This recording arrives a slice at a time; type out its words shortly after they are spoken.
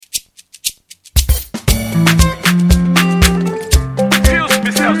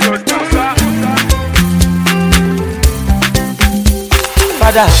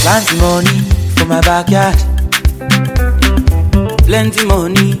Father, plenty money for my backyard, plenty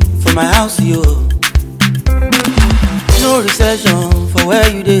money for my house, yo. No recession for where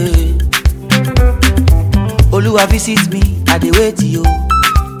you dey. Oluwa visit me, I dey wait yo.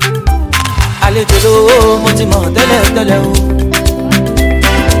 Àlejò lówó mo ti mọ̀ tẹ́lẹ̀ tẹ́lẹ̀ o.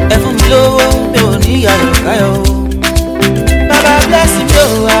 Ẹ fún mi lówó mi ò ní ayọ̀ káyọ̀ o. Baba bless me o,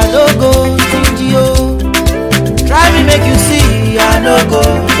 I no go stingy o. Try me make you see, I no go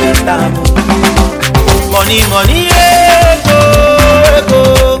waste time o. Money money ego ego.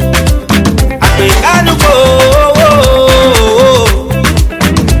 Àpèkánú kò.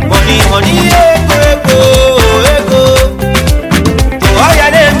 Money money ego ego ego. Oya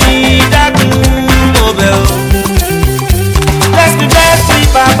le mi dákun mo bẹ̀ o. Bless me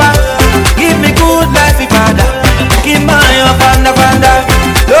Papa, give me good life Father. Give my your fanda fanda.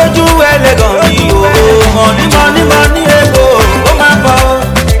 Lójú ẹlẹ́gàn mi o. Money money money ego. Ó máa bọ̀ o.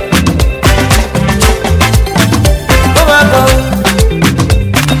 Ó máa bọ̀ o.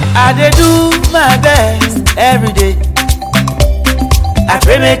 I dey do my best every day. I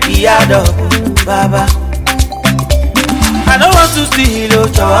pray make e add up, Baba. I no want to steal o,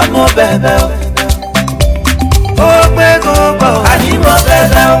 jọ̀wọ́ mo bẹ̀bẹ̀ o. Ó pé kó pọ̀, àní mo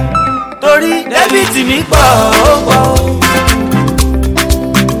bẹ̀bẹ̀ o. Torí débìtì mi pọ̀, ó pọ̀ o.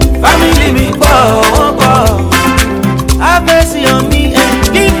 Family mi pọ̀, ó pọ̀ o. Have mercy on me and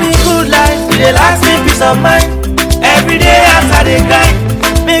give me good life. E dey last me peace of mind. Every day as I dey grind,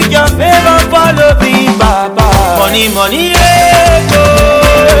 make your favour follow me, Baba. Money money ego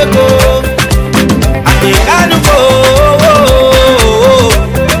ego. Àpèkánú kò.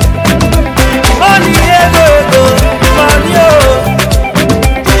 Money ego ego. Money o.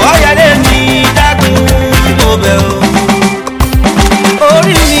 Oya lè mi dákun mo bẹ̀ o.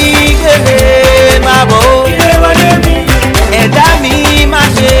 Orí mi kéde máa bọ̀ o. Ilé wọlé mi. Ẹ̀dá mi má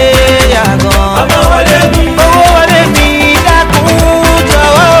ṣe yàgàn. Ọmọ wọlé mi. Owó wọlé mi dákun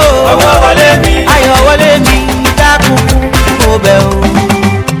jọ̀wọ́ o. Ọmọ wọlé mi. Ayọ̀ wọlé mi dákun mo bẹ̀ o.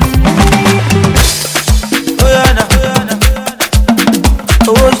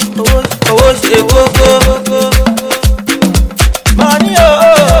 Owó ṣe kókó. Money o,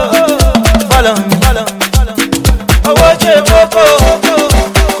 follow me. Owó ṣe kókó,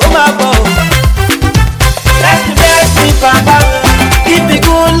 kó máa bọ̀ o. Bless me Papa, give me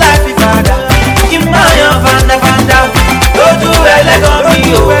good life Father. Give my young fanda. Lójú ẹlẹ́gàn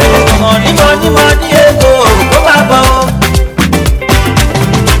mi o. Money money money ego, kó máa bọ̀ o.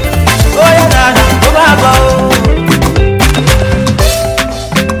 Ó yá dáadáa, kó máa bọ̀ o.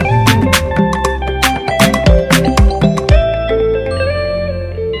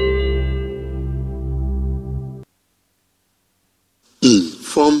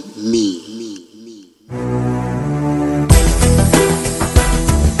 Inform me.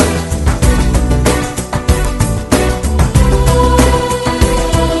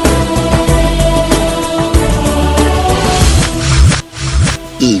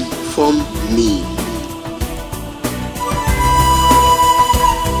 Inform me.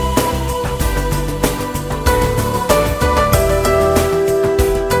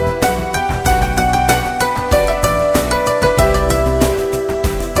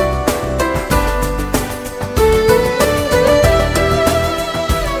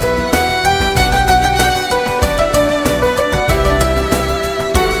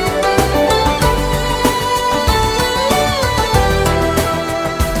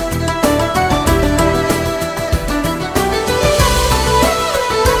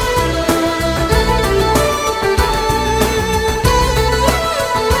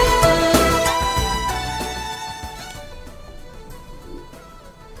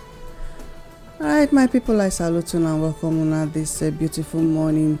 My people, I salute you and welcome on this beautiful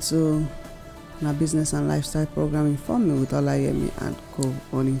morning to my business and lifestyle program Inform Me with Olayemi and Co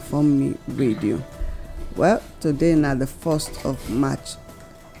on Inform Me Radio. Well, today now the 1st of March.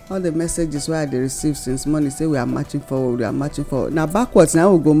 All the messages where they receive since morning say we are marching forward. Now backwards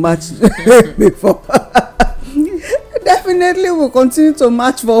now we go march before. Definitely we'll continue to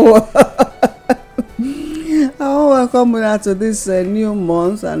march forward. I want to welcome to this new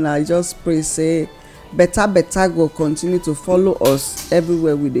month, and I just pray say better go continue to follow us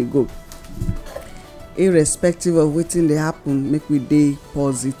everywhere we dey go, irrespective of wetin dey happen. Make we dey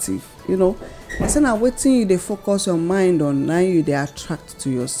positive, I say na wetin you dey focus your mind on na you dey attract to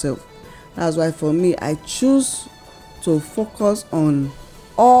yourself. That's why for me I choose to focus on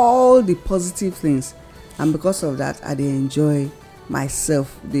all the positive things, and because of that I dey enjoy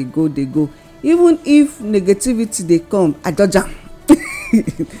myself. Dey go even if negativity dey come, I dodge am.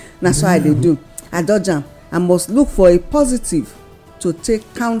 Na so I dey do. I dodge am. I must look for a positive to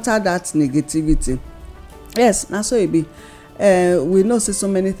take counter that negativity. Yes, na so e be. We know say so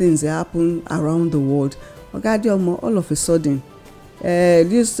many things dey happen around the world. Oga Adeomo, all of a sudden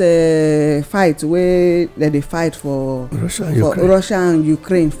this fight wey dem dey fight for Russia and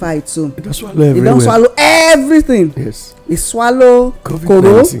Ukraine fight, so e don swallow everything. Yes, e swallow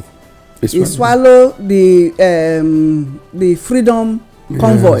koro, e swallow the freedom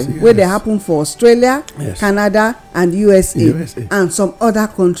convoy wey dey happen for Australia, Canada and USA and some other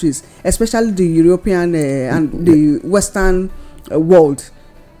countries, especially the European and the Western world.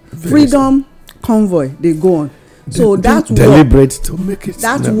 Freedom convoy dey go on. So that war, deliberate to make it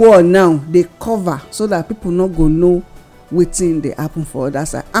that war now dey cover so that people no go know wetin dey happen for other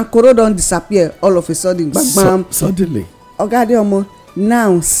side, and koro don disappear all of a sudden gbam. Suddenly Oga Adeomo,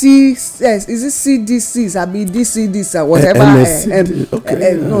 now is it CDCs abi DCDs or whatever,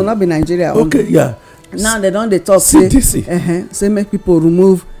 no, not be Nigeria. Okay, yeah, now they don dey talk say say make people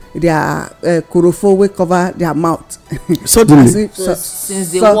remove their korofo wey cover their mouth. Suddenly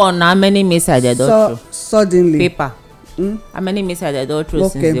since the war, how many missiles they don throw? Suddenly Paper. How many missiles they don throw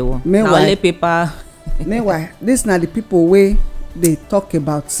since the war? Meanwhile, na only paper. Meanwhile, this na the people wey dey talk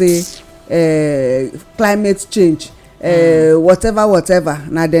about say climate change, whatever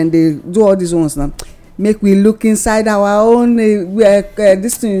na dem dey do all these ones now. Make we look inside our own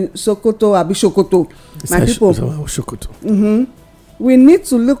this thing, Sokoto abi Sokoto, my people. Sokoto. We need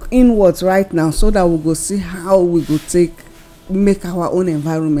to look inwards right now so that we go see how we go take make our own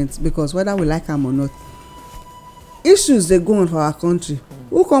environment, because whether we like am or not, issues dey go on for our country.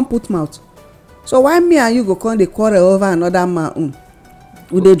 Who come put mouth? So why me and you go come dey quarrel over another man own?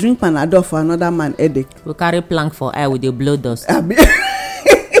 We dey drink Panadol for another man headache. We carry plank for eye, we dey blow dust.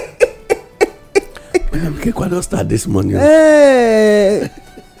 Okay, why don't start this morning?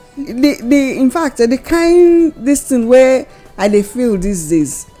 In fact, the kind this thing where I dey feel these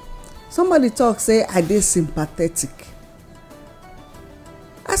days, somebody talk say I dey sympathetic.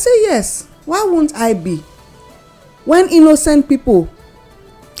 I say yes, why won't I be? When innocent people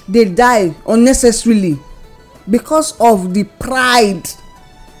dey die unnecessarily because of the pride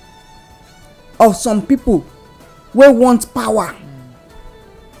of some people wey want power,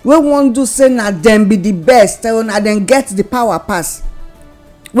 wey wan do say na dem be the best, or na dem get the power pass,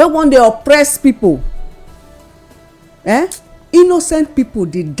 wey wan dey oppress people, innocent people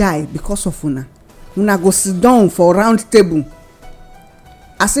dey die because of una go sit down for round table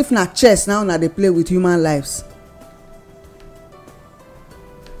as if na chess now una dey play with human lives.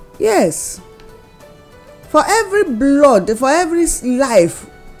 Yes, for every blood, for every life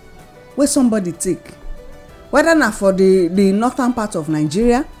wey somebody take, whether na for the northern part of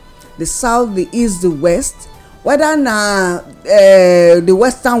Nigeria, the south, the east, the west, whether na the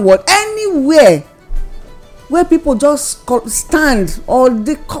western world, anywhere where people just stand or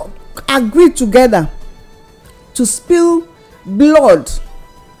they agree together to spill blood,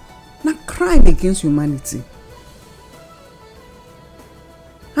 na crime against humanity.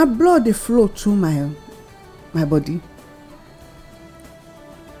 And blood dey flow through my body.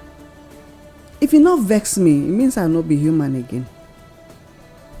 If e no vex me, it means I no be human again.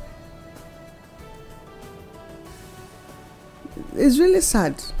 It's really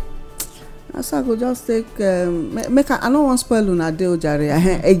sad. So I go just take I no wan spoil una day o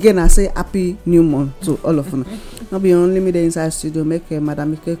jare. Again I say happy new month to all of una. No be only me dey inside studio, make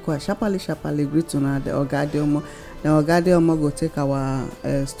Madam Ikekwa sharparly greet una the Oga Adeomo. The Oga Adeomo go take our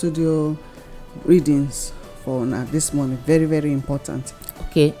studio readings for una this morning. Very, very important.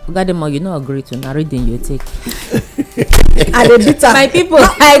 Okay, Oga Adeomo, you no agree to na reading you take. I dey beat am. My people,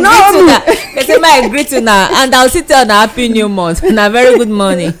 I agree to na. They say I agree to na, and I'll sit on a happy new month. Na very good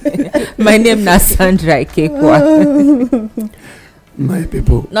morning. My name na Sandra Ikekwa. My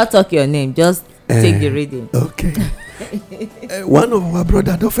people, not talk your name, just take the reading. Okay. One of our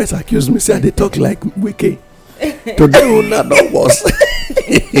brother don first accuse me say I dey talk like Wike. Today una don worse.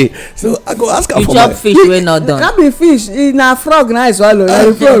 So I go ask am for my. You chop fish wey not done. Can't be fish. Na frog na swallow.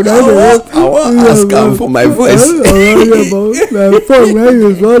 Na frog na I wan ask am for my voice. Na frog when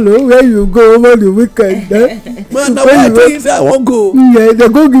you swallow, when you go over the weekend. Man, na why I tell you say I wan go. Yeah, they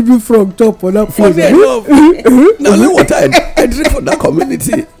go give you frog chop for that For place. me enough. Na only water I drink for that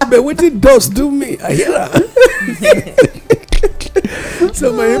community. But wetin dust do me? I hear am.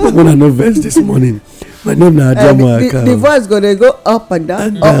 So my people gonna no vex this morning. My name na Adeomo Akawa. The voice go dey go up and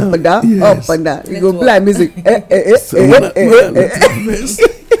down, up and down, yes. up and down. You go play like music.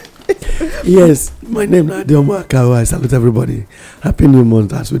 Yes, my name na Adeomo Akawa. I salute everybody. Happy new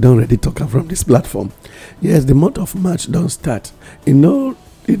month as we don already talk am from this platform. Yes, the month of March don start. You know,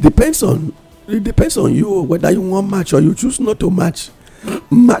 it depends on it depends on you whether you want match or you choose not to match.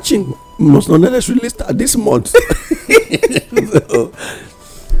 Matching must not necessarily start this month.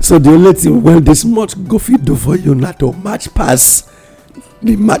 So the only thing when this month go fit do for you not to match pass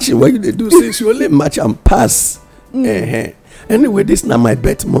the matching what you dey do since you only match and pass. Anyway, this na my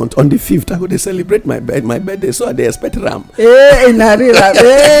birth month. On the 5th I go dey celebrate my birthday, so I dey expect ram. Na real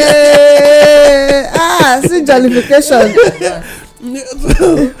see jollification.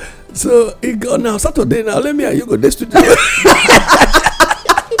 So it go now Saturday now. Let me and you go dey studio.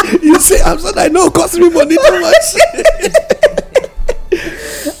 You say I'm sorry, I know it cost me money too much.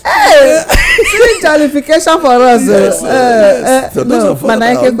 Hey, see jollification for us. So No,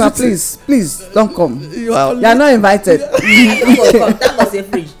 Manaike, please don't come. You are not invited. That was a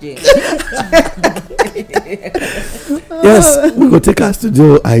fridge day. Yes, we go take our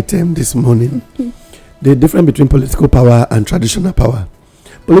studio item this morning. The difference between political power and traditional power.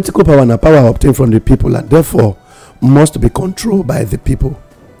 Political power and power obtained from the people and therefore must be controlled by the people.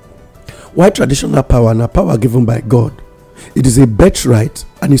 While traditional power and power given by God, it is a birthright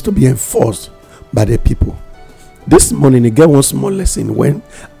and is to be enforced by the people. This morning, you get one small lesson when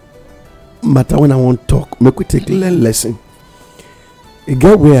I want to talk, make we take learn lesson. You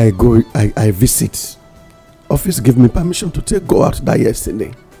get where I go, I visit. Office give me permission to go out that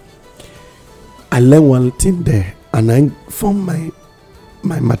yesterday. I learned one thing there and I informed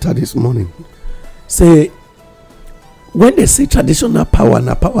my matter this morning. Say, when they say traditional power and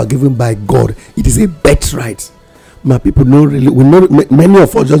power given by God, it is a birthright. My people don't really, many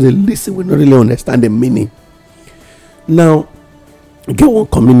of us just listen, we don't really understand the meaning. Now, get one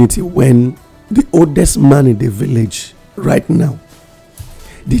community when the oldest man in the village right now,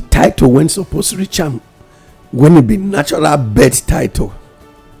 the title when supposed to reach him, when it be natural birth title,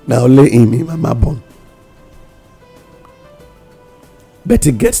 now only him, mama born. But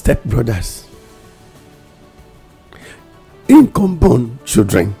he gets step brothers. Income born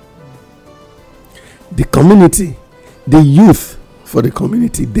children. The community, the youth for the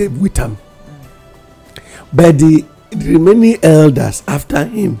community, they with him. But the remaining elders after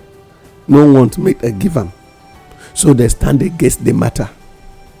him no want to make a give him. So they stand against the matter.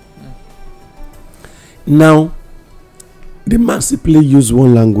 Now, the man simply use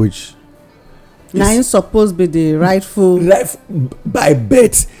one language. Now he's supposed to be the rightful. By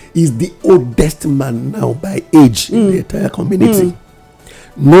birth is the oldest man now by age in the entire community.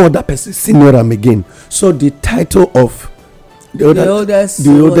 No other person senior him again. So the title of the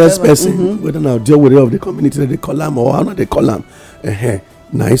oldest person, whether now deal with it of the community that they call him or how not they call him,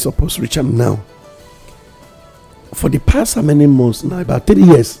 now he's supposed to reach him now. For the past how many months now, about 3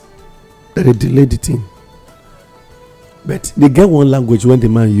 years, that they delayed the thing. But they get one language when the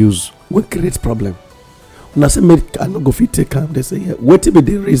man use, what creates problem. When I say, I not go fit take him, they say, yeah, what be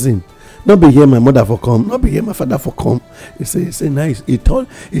the reason? Not be here my mother for come, not be here my father for come. He say nice. He tell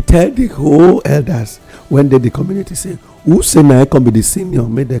the whole elders when they the community say, who say now I can be the senior,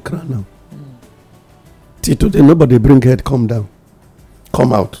 make the crown now. Till today nobody bring head come down,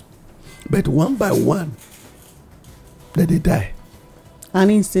 come out. But one by one, then they die. And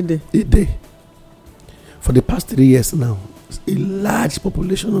instead He die. For the past 3 years now, a large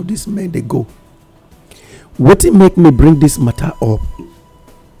population of these men they go. What it make me bring this matter up?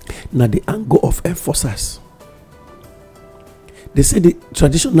 Now the angle of enforcers. They say the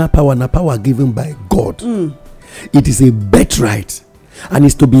traditional power and power given by God. It is a birthright and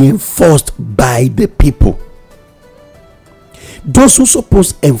is to be enforced by the people. Those who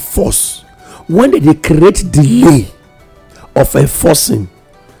suppose enforce, when they create delay of enforcing,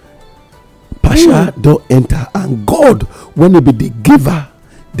 partial don't enter, and God, when he be the giver,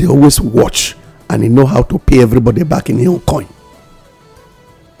 they always watch and he know how to pay everybody back in his own coin.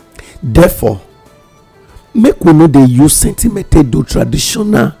 Therefore, make we know they use sentimental do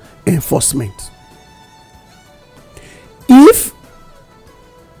traditional enforcement. If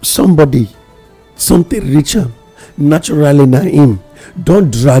something reach him naturally na him,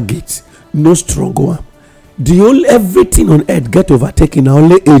 don't drag it, no strong one. The whole everything on earth get overtaken. Now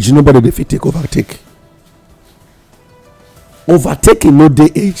only age nobody dey fit take overtake. Overtaking no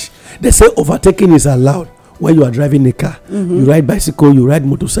dey age. They say overtaking is allowed when you are driving a car. You ride bicycle, you ride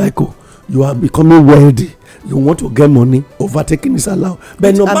motorcycle, you are becoming wealthy, you want to get money. Overtaking is allowed.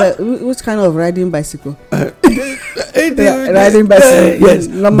 But no matter which kind of riding bicycle? Riding bicycle. Yes,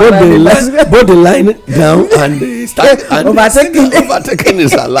 both the line down and the start. And overtaking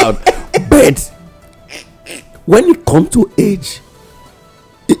is allowed. But when it comes to age,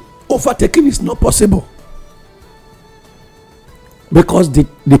 overtaking is not possible, because the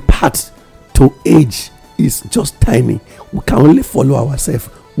path to age is just tiny. We can only follow ourselves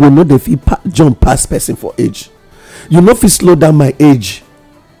we no dey fit jump pass person for age. You no fit slow down my age.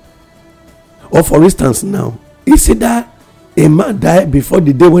 Or for instance now, is it that a man die before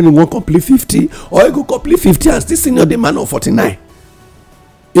the day when he wan complete 50, or he go complete 50 and still senior the man of 49?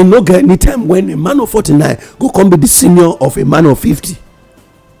 You no get any time when a man of 49 go come be the senior of a man of 50.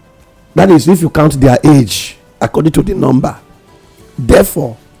 That is if you count their age according to the number.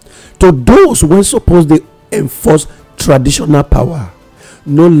 Therefore, to those when suppose they enforce traditional power,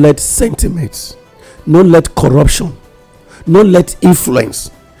 no let sentiments, no let corruption, no let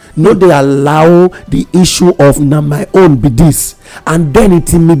influence, no dey allow the issue of na my own be this, and then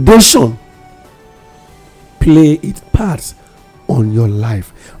intimidation play its part on your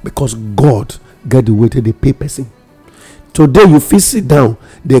life, because God get the way to dey pay person. Today you fit sit down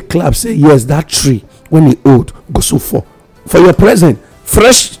dey clap say yes, that tree when e old go so fall. For your present,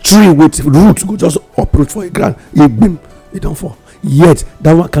 fresh tree with root go just uproot for a ground, e don fall. Yet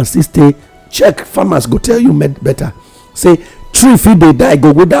that one can still stay. Check, farmers go tell you better. Say tree fit dey die,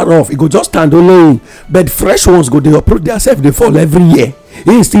 go wither off, e go just stand only, but fresh ones go dey uproot themselves, dey fall every year.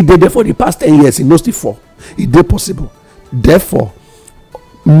 E still dey there for the past 10 years, e no still fall. E dey possible. Therefore,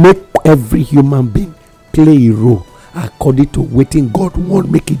 make every human being play a role according to wetin God want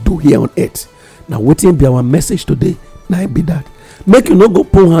make e do here on earth. Na wetin be our message today, na be that. Make you no go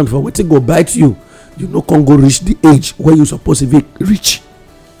put hand for wetin go bite you. You no come go reach the age where you suppose to reach.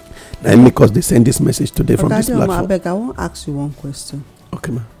 Na make us dey send this message today from this platform. Abeg, I wan ask you one question.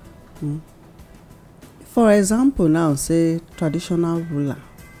 Okay, ma. For example, now say traditional ruler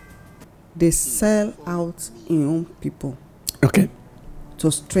dey sell out im own people Okay.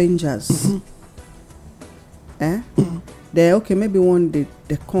 to strangers. Then okay, maybe one day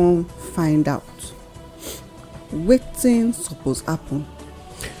they come find out wetin suppose happen.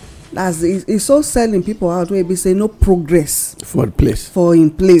 That's it's so selling people out wey be say no progress For the place. for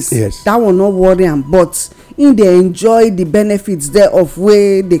in place. Yes. That one no worry am, but im dey enjoy the benefits thereof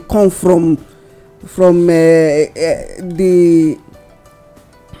wey dey come from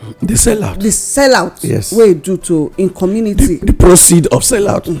The sellout. the sellout Yes. wey do to in community. The proceed of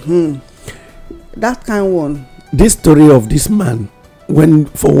sellout. That kind one. This story of this man, when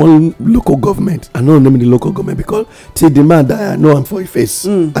for one local government, I know name the local government because till the man die, I know him for his face.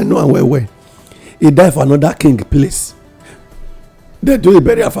 I know him well. He died for another king place. They do a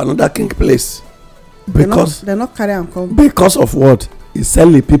burial for another king place because they not carry am come. because of what? He sell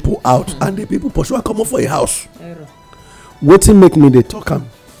the people out and the people pursue am comot for a house. Wetin make me dey talk am?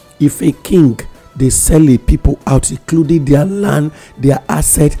 If a king dey sell the people out, including their land, their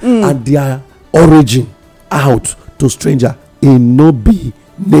asset, and their origin out to stranger, e no be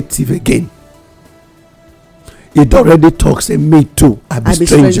native again. It already talk say me too, I be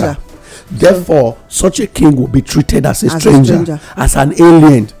stranger. Therefore, such a king will be treated as a stranger, as an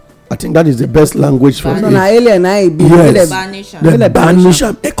alien. I think that is the best language for So it. na alien na e be. Yes. Banish am. They banish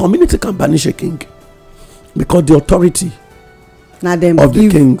am. A community can banish a king because the authority Na dem of the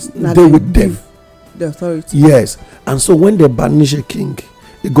give, kings na dey dem with them. give the authority. Yes, and so when they banish a king,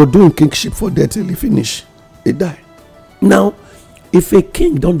 he go do him kingship for there till he finish, he die. Now, if a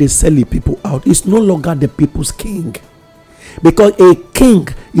king don dey sell the people out, it's no longer the people's king, because a king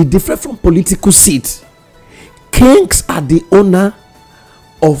is different from political seat. Kings are the owner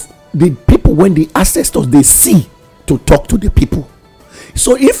of the people when the ancestors they see to talk to the people.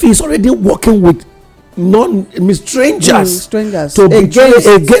 So if he's already working with strangers to betray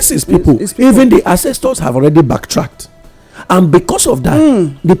against his people, even the ancestors have already backtracked, and because of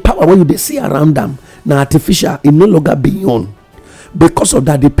that, the power when you see around them now artificial, it no longer beyond. Because of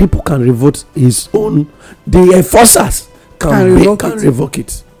that, the people can revoke his own. The enforcers can revoke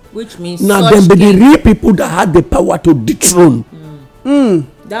it. Which means Now such them be the king, real people that had the power to dethrone.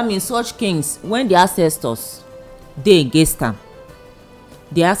 that means such kings, when the ancestors dey against them,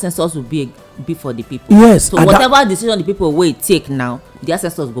 the ancestors will be for the people. Yes, So and whatever decision the people will take now, the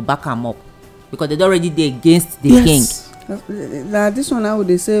ancestors go back am up because they don already dey against the Yes. Na this one now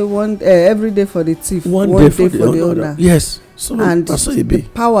they say one every day for the thief, One day for the owner. Yes, so and that's how it the be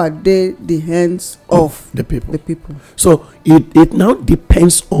power dey the hands of the people. the people. So it now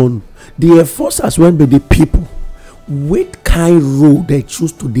depends on the enforcers when be the people, what kind role they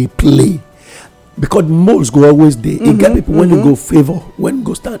choose to dey play. Because moles go always dey. You get people when you go favor, when you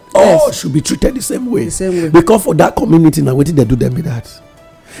go stand, all should be treated the same way. The same way. Because for that community now, wetin they do them be that.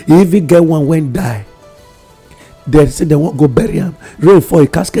 If you get one when die, they say they won't go bury him. Rain fall, a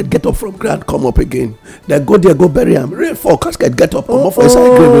casket get up from ground, come up again. They go there, go bury him. Rain fall, casket get up, come up for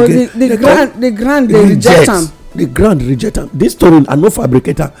inside grave again. The ground they reject am. The ground reject am. This story I no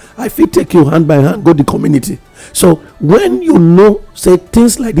fabricator. I fit take you hand by hand go the community So when you know say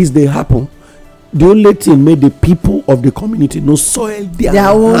things like this dey happen, the only thing make the people of the community no soil their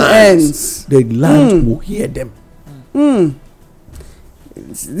own hands. ends. The land will hear them.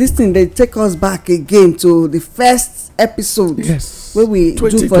 This thing dey take us back again to the first episode. Yes. Wey we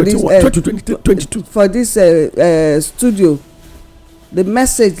do for this 2022 for this studio. The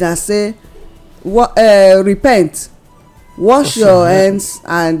message that say repent, wash your hands,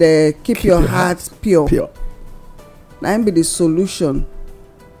 and keep your heart pure. Na be the solution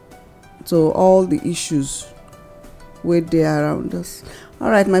to all the issues wey dey around us.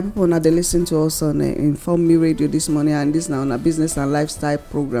 Alright, my people, now they listen to us on Inform Me Radio this morning, and this now on a business and lifestyle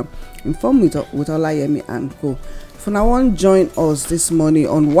program, Inform with Olayemi and Co. If you want join us this morning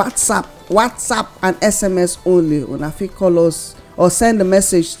on WhatsApp and SMS only, una fit call us or send a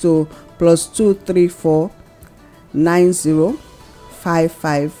message to +234 90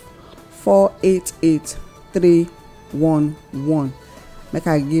 55 488 311. Make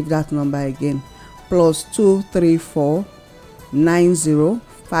I give that number again. +234 90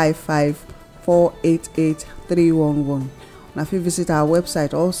 55 488 311. Now if you visit our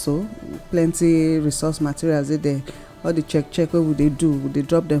website also, plenty resource materials there. All the check what would they do, would they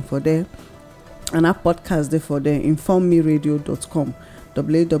drop them for there, and our podcast there for there. informmeradio.com,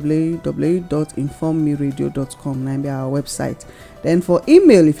 www.informmeradio.com. Now be our website. Then for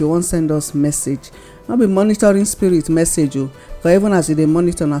email, if you want to send us message, not be monitoring spirit message, because even as they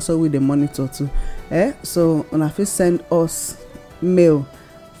monitor, na so we they monitor too. So on if you send us mail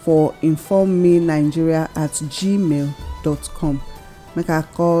for informmenigeria@gmail.com. Make I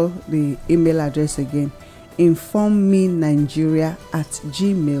call the email address again,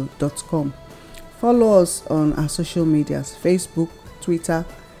 informmenigeria@gmail.com. Follow us on our social medias, Facebook, Twitter,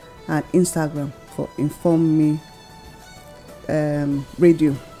 and Instagram for Inform Me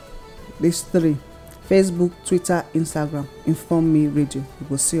Radio. These three: Facebook, Twitter, Instagram. Inform Me Radio. You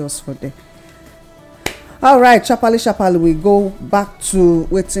will see us for there. All right, sharply we go back to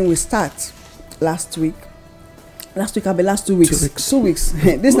wetin we start last week. Last 2 weeks. 2 weeks.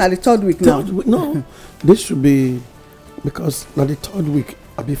 This na the third week now. No, this should be, because na the third week,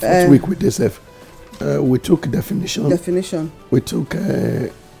 abi fourth week with this. We took definition. We took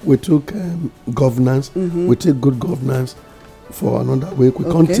governance. We take good governance for another week. We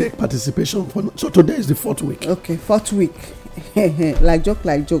can't take participation for. So today is the fourth week. Okay, fourth week. like joke.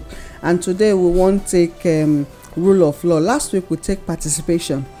 And today we won't take rule of law. Last week we take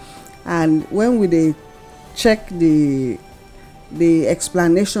participation, and when we check the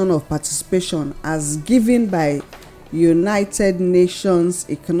explanation of participation as given by United Nations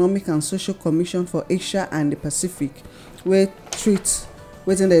Economic and Social Commission for Asia and the Pacific, we treat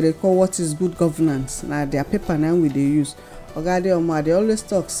wetin they call what is good governance. Now their paper now we dey use. Oga Adeomo, they always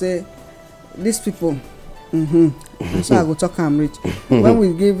talk say these people. So I go talk am reach. When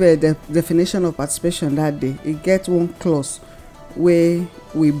we give the definition of participation that day, it get one clause where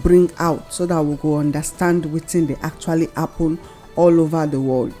we bring out so that we go understand wetin dey actually happen all over the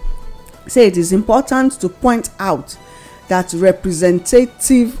world. Say it is important to point out that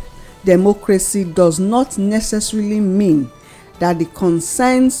representative democracy does not necessarily mean that the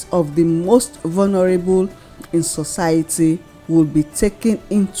concerns of the most vulnerable in society will be taken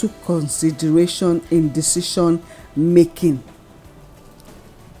into consideration in decision making.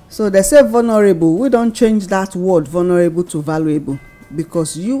 So they say vulnerable. We don't change that word vulnerable to valuable,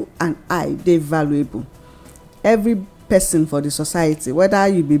 because you and I, they valuable. Every person for the society, whether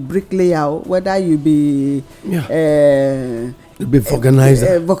you be bricklayer, whether you be you be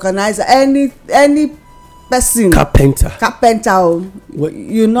vulcanizer, any person, carpenter,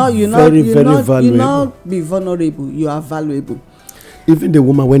 you not be vulnerable. You are valuable. Even the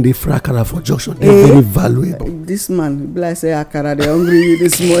woman when they fry akara for junction, they're very valuable. This man, like say akara, they hungry you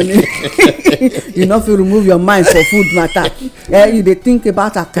this morning. You not feel remove your mind for food matter. You dey think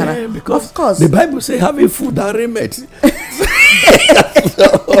about akara. Because of course the Bible say having food and raiment.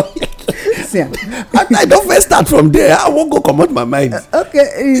 I don't first start from there. I won't go come out my mind.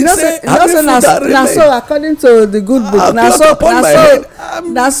 Okay, you know so according to the good book, na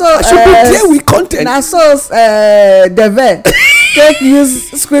so I should be there with content. Na so Deve take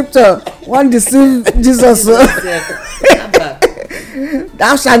use scripture one deceive Jesus.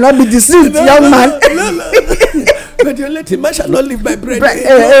 Thou shalt not be deceived, young man. But you let him, man shall not live by bread.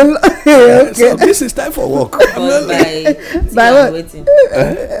 Okay. So this is time for work. By what?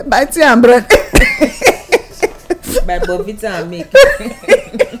 By tea and bread. By Bovita and milk.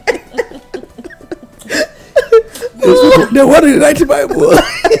 They want to write the Bible.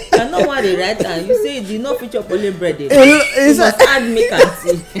 I know what they write, and you say you did not feature only bread. You must add milk and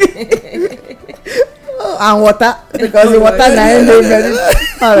tea. and water because the water na im dey very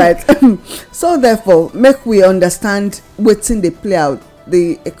alright. So therefore make we understand wetin dey play out,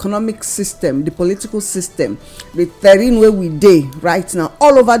 the economic system, the political system, the terrain wey we dey right now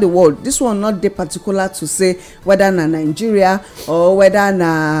all over the world. This one not dey particular to say whether na Nigeria or whether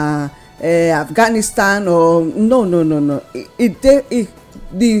na Afghanistan or no. It dey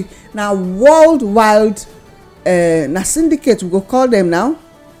the na worldwide na syndicate we go call them now.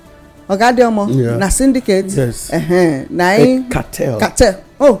 Oga Adeomo, na syndicate. Yes. Na cartel.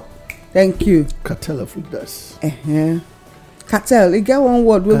 Oh, thank you. Cartel of leaders. Cartel. E get one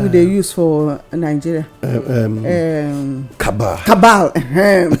word wey we dey use for Nigeria. Cabal.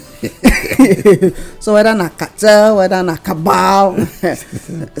 So whether na cartel, whether na cabal,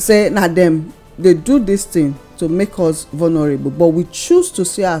 say na them they do this thing to make us vulnerable, but we choose to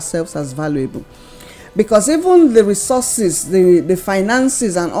see ourselves as valuable. Because even the resources, the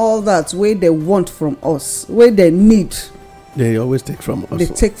finances and all that wey they want from us, wey they need, they always take from us. They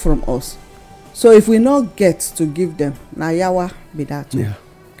take from us. So if we not get to give them, na yawa be that. Yeah.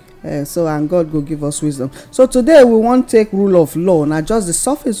 So and God go give us wisdom. So today we won't take rule of law. Now just the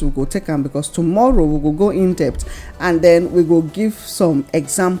surface we go take them, because tomorrow we will go in depth and then we go give some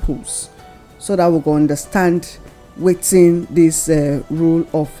examples so that we go understand wetin this rule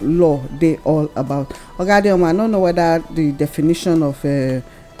of law they all about. Oga Adeomo, I don't know whether the definition of the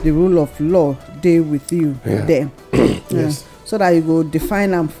rule of law they with you there. Yes. So that you go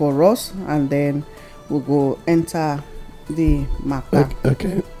define them for us and then we go enter the matter.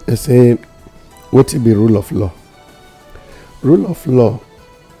 Okay. I say what be rule of law? Rule of law,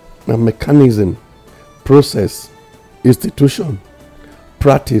 a mechanism, process, institution,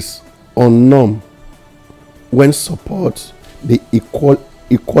 practice or norm when support the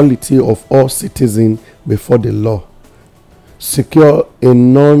equality of all citizens before the law, secure a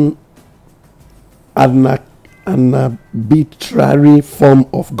non-arbitrary form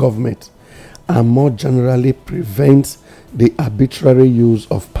of government, and more generally prevent the arbitrary use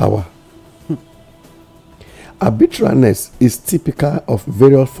of power. Arbitrariness is typical of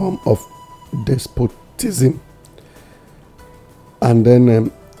various forms of despotism, and then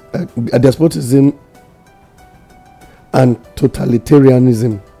despotism and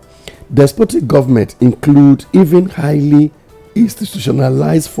totalitarianism. Despotic government include even highly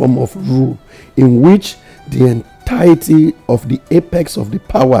institutionalized form of rule in which the entirety of the apex of the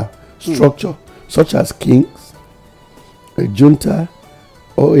power structure, such as kings, a junta,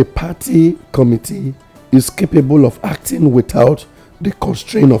 or a party committee, is capable of acting without the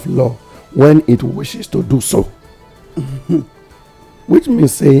constraint of law when it wishes to do so. Which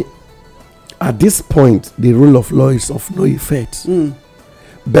means say at this point the rule of law is of no effect.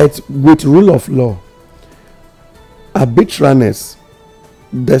 But with rule of law, arbitrariness,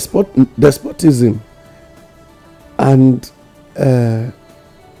 despotism, and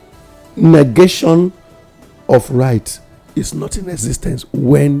negation of right is not in existence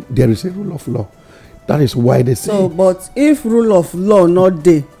when there is a rule of law. That is why they say. So, but if rule of law not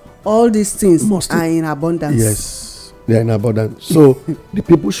there, all these things are in abundance. Yes, they are in abundance. So the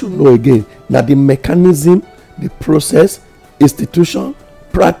people should know again that the mechanism, the process, institution,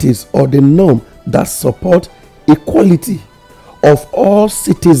 practice, or the norm that support equality of all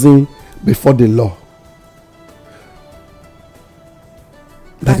citizens before the law.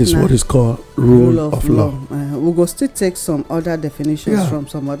 That is what is called rule of law. We go still take some other definitions from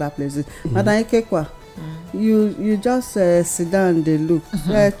some other places. Madam Ikekwa, you just sit down dey look.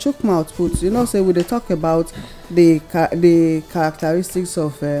 Chook mouth put. You know, say we dey talk about the characteristics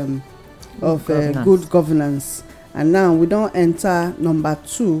of good governance, and now we don enter number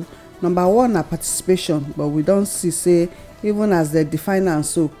 2. Number 1 na participation, but we don see say even as they define am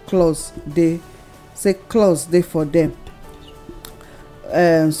so clause dey for them.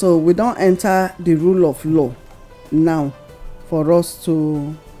 So we don enter the rule of law now for us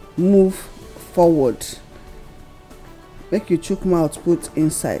to move forward. Make you chook mouth put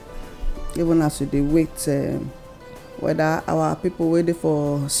inside, even as we dey wait whether our people waiting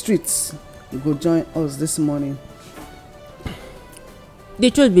for streets go join us this morning. The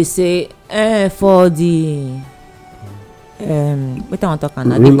truth be say for the wetin I wan talk am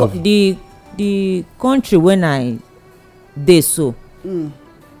now, the country when I dey so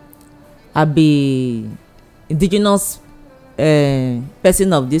I be indigenous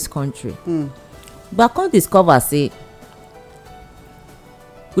person of this country, but I come discover say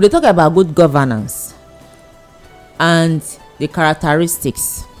we dey talk about good governance and the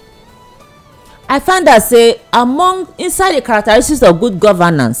characteristics. I find that say inside the characteristics of good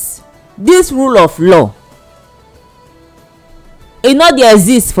governance, this rule of law e no dey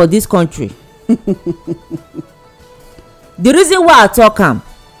exist for this country. The reason why I talk am,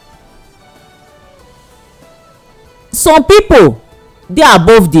 some people dey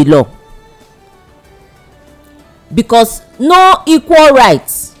above the law because no equal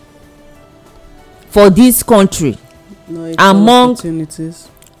rights for this country No equal among opportunities.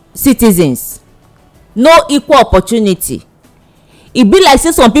 citizens, no equal opportunity. E be like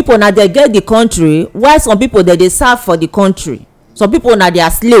say some people na dey get the country while some people dey serve for the country. Some people na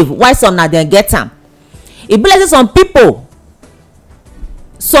their slave while some na dem get am. E be like say some people,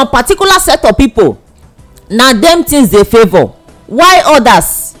 some particular set of people na dem things dey favour while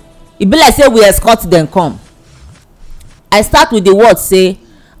others e be like say we escort dem come. I start with the word say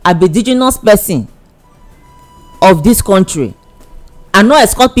I be indigenous person of this country. I no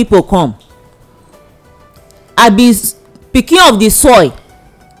escort people come. I be pikin of the soil.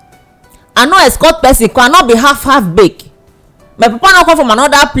 I no escort person come. I no be half baked. My papa no come from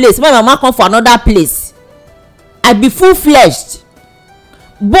another place, my mama come from another place. I be full-fledged.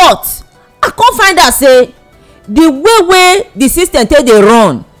 But I come find out say the way the system take dey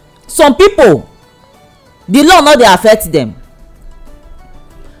run, some people the law no dey affect them.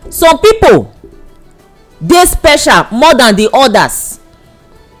 Some people dey special more than the others.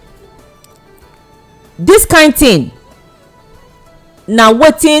 This kind thing na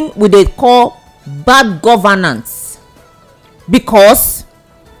wetin we dey call bad governance, because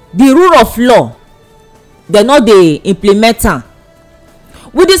the rule of law dem no dey implement am.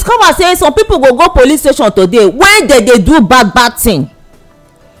 We discover say some people go police station today when dem dey do bad thing.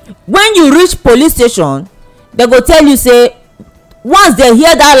 When you reach police station, dem go tell you say once dem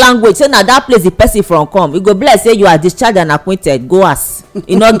hear that language say na that place the person from come, e go be like say you are discharged and acquitted, go house,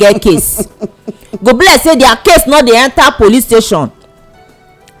 e no get case. Go be like say their case no dey enter police station,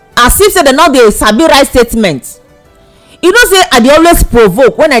 as if say dem no dey sabi write statement. You know say I dey always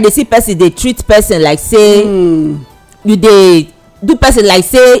provoke when I dey see person dey treat person like say you dey do person like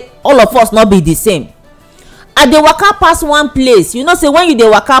say all of us no be the same. I dey waka pass one place, you know say when you dey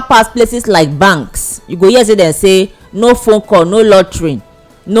waka pass places like banks, you go hear say dem say no phone call, no lottery,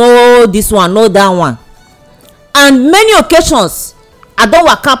 no this one, no that one. And many occasions I don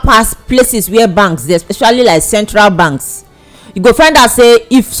waka pass places where banks dey, especially like central banks. You go find out say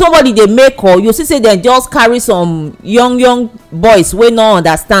if somebody dey make call, you see say dem just carry some young boys wey no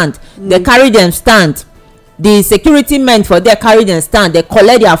understand. Dem carry dem stand. The security men for there carry dem stand. Dem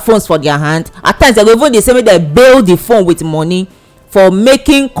collect their phones for their hand. At times dem go even dey say make dem bail the phone with money for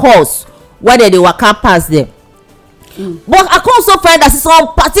making calls while dem dey waka pass there. But I come also find that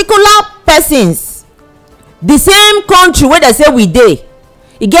some particular persons, the same country wey dem say we dey,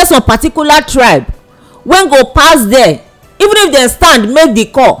 e get some particular tribe wey go pass there. Even if dem stand make the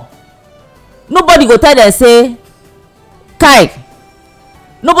call, nobody go tell dem say kai,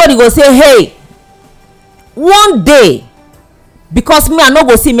 nobody go say hey. One day, because me I no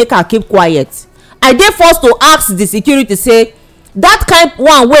go see make I keep quiet, I dey forced to ask the security say that kind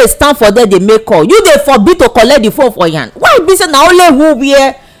one wey stand for there dey make call, you dey forbid to collect the phone for yan. Why e be say na only who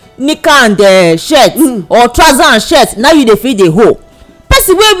wear nika and shirt or trouser and shirt na you dey feel the hoe?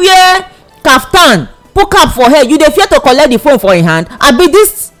 Person wey wear kaftan put cap for head, you dey fear to collect the phone for im hand? Abi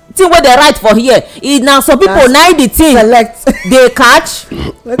this thing wey dey write for here, e na some people na the thing dey catch,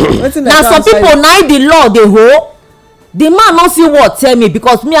 na some people na the law dey hold. The man no see what tell me,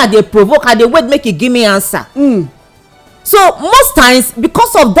 because me I dey provoke, I dey wait make e give me answer. So most times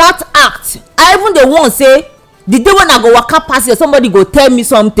because of that act, I even dey warn say the day when I go waka pass here, somebody go tell me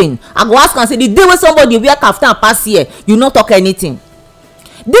something, I go ask am say the day wey somebody wear kaftan pass here, you no talk anything.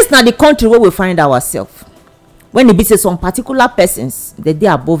 This na the country wey we find ourselves when e be say some particular persons dey dey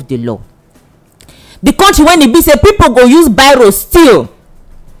above the law. The country when e be say people go use biro steal,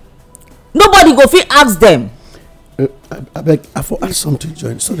 nobody go fit ask them. Abeg, I for add something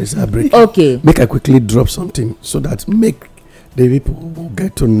join. Sorry, sir, break. Okay. Make I quickly drop something so that make the people who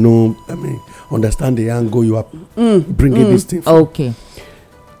get to know, understand the angle you are bringing this thing from. Okay.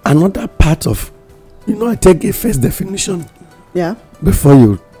 Another part of, I take a first definition. Yeah. Before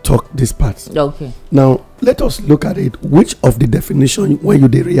you talk this part. Okay. Now, let us look at it. Which of the definition when you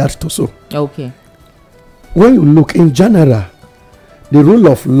dey react to so? Okay. When you look in general, the rule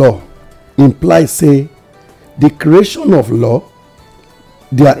of law implies say the creation of law,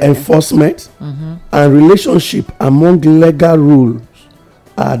 their enforcement, and relationship among legal rules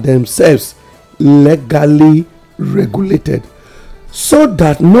are themselves legally regulated, so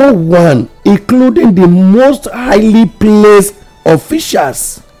that no one, including the most highly placed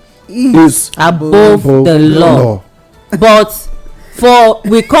officials, is above the law. But for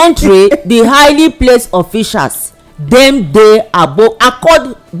we country, the highly placed officials, them dey above,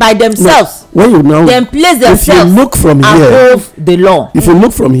 accord by themselves. when you now dem place if you themselves look from here, above the law. if you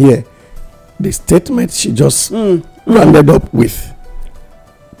look from here, the statement she just rounded up with,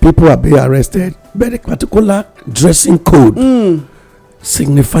 people are being arrested by the particular dressing code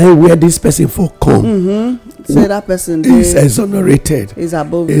signifying where this person for come. Say that person Is exonerated, is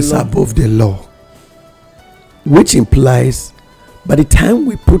above is the law. above the law, which implies by the time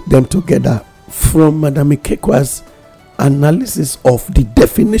we put them together from Madam Ikekwa's analysis of the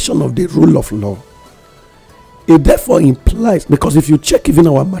definition of the rule of law, it therefore implies, because if you check even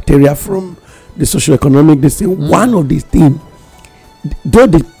our material from the socioeconomic, they say one of these things, though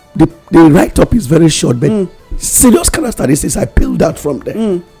the write-up is very short, but serious characteristics I peeled out from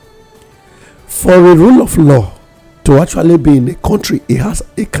there. For a rule of law to actually be in a country, it has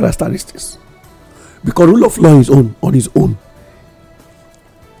a characteristics. Because rule of law is on its own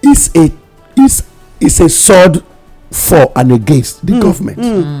is a sword for and against the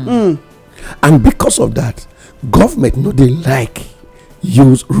government. And because of that, government no dey like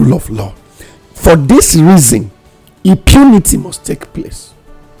use rule of law. For this reason, impunity must take place.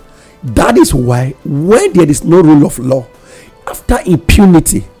 That is why when there is no rule of law, after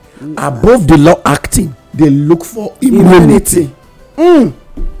impunity, above the law acting, they look for immunity.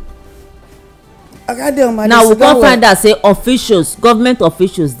 Now we come find out say officials, government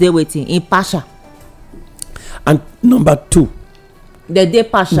officials dey wetin impartial. And number two, They dey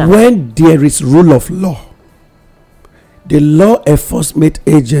partial. when there is rule of law, the law enforcement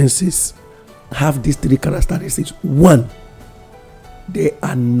agencies have these three characteristics. One, they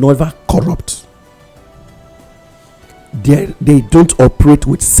are never corrupt. They don't operate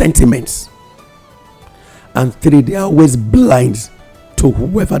with sentiments. And three, they are always blind to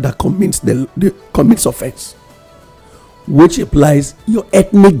whoever that commits offense, which implies your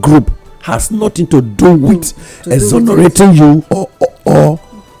ethnic group has nothing to do with exonerating you or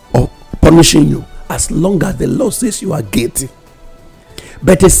punishing you, as long as the law says you are guilty.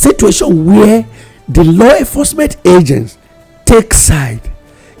 But a situation where the law enforcement agents take side,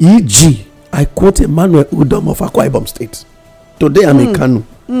 e.g., I quote Emmanuel Udom of Akwa Ibom State. Today I'm in Kano.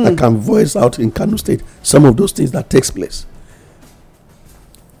 I can voice out in Kano State some of those things that takes place.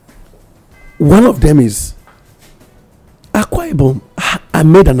 One of them is Akwa Ibom. I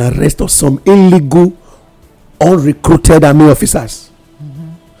made an arrest of some illegal, unrecruited army officers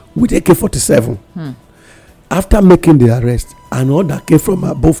with AK-47. After making the arrest, an order came from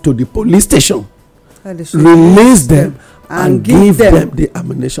above to the police station, release them and give them the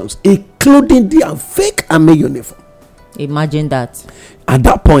ammunitions, including the fake army uniform. Imagine that. At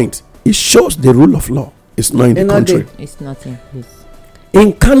that point, it shows the rule of law is not in the country. It's not in place.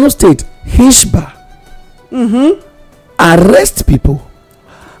 In Kano State, Hishba arrest people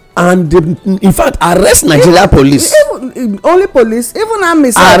and in fact arrest Nigeria police, Even only police, even army.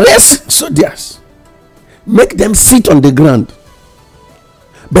 arrest soldiers, make them sit on the ground.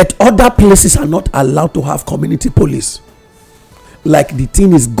 But other places are not allowed to have community police, like the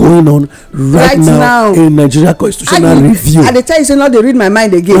thing is going on right now in Nigeria Constitutional Review. I dey tell you say no dey read my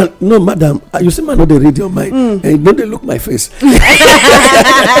mind again. No, madam, you see man no dey read your mind, and no dey look my face.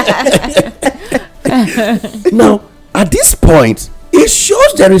 Now at this point, it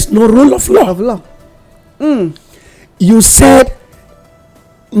shows there is no rule of law. Of law. You said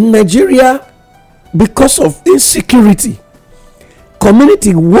Nigeria, because of insecurity,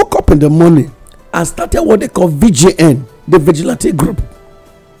 community woke up in the morning and started what they call VGN, the vigilante group,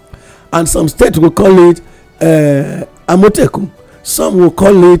 and some states will call it Amoteku, some will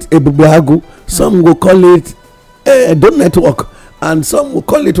call it Ebubeagu, some will call it Don't Network, and some will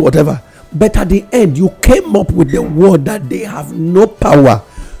call it whatever. But at the end, you came up with the word that they have no power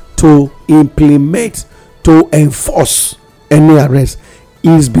to implement, to enforce any arrest,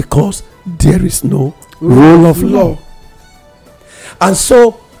 is because there is no rule of law. And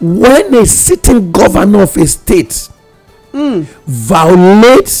so when a sitting governor of a state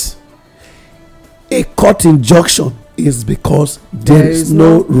violates a court injunction, is because there is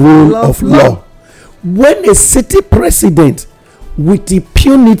no rule of law. When a city president with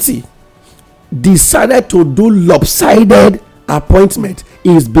impunity decided to do lopsided appointment,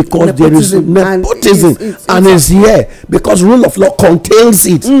 is because there is nepotism and is here because rule of law contains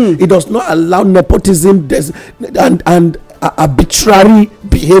it. It does not allow nepotism and arbitrary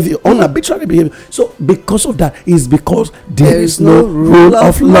behavior, unarbitrary behavior. So because of that, is because there is no rule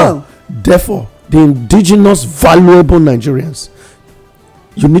of law. Therefore, the indigenous valuable Nigerians,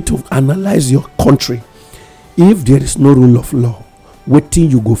 you need to analyze your country. If there is no rule of law, wetin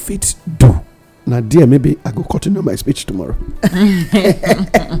you go fit do? Now dear, maybe I go continue my speech tomorrow.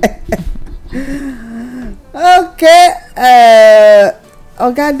 Okay,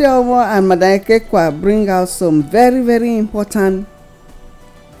 Oga Adeomo and Madam Ikekwa bring out some very very important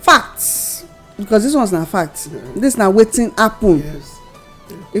facts, because this one's na fact. This na wetin happen. Yes.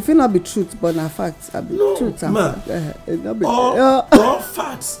 It fit not be truth, but na fact. No, truth and ma. fact. It not be All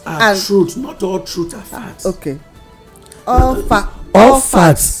facts are And- truth, not all truth are facts. okay. All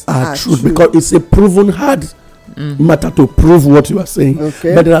Facts are truth because it's a proven hard matter to prove what you are saying.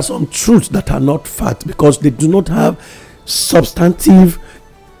 Okay. But there are some truths that are not fact because they do not have substantive,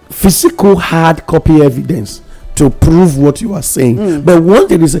 physical, hard copy evidence to prove what you are saying. But one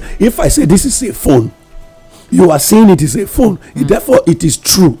thing is, if I say this is a phone, you are saying it is a phone. Therefore, it is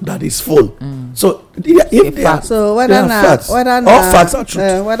true that it's phone. So, if they are, So they whether are na facts. whether All na facts are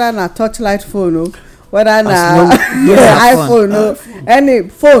truth. whether na touchlight phone o, whether na long- yeah, iPhone o, any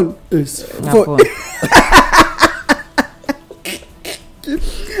phone. It's Na For- phone.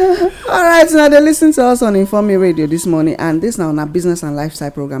 All right, now they listen to us on Inform Me Radio this morning, and this now on our business and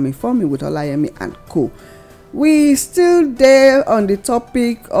lifestyle program Inform Me with Olayemi and Co. We still there on the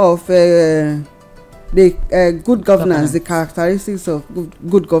topic of the good governance, the characteristics of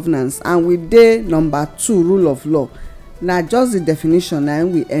good governance, and we dey number 2, rule of law. Now just the definition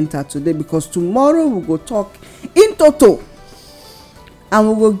and we enter today, because tomorrow we go talk in total, and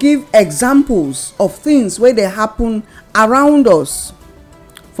we will give examples of things where they happen around us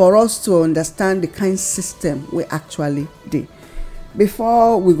for us to understand the kind system we actually dey.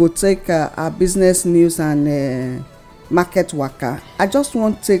 Before we go take our business news and market waka, I just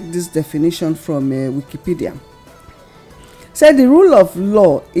want to take this definition from Wikipedia. Say the rule of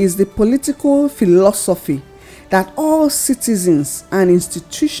law is the political philosophy that all citizens and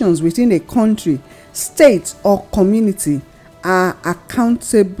institutions within a country, state or community are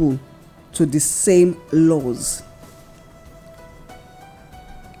accountable to the same laws.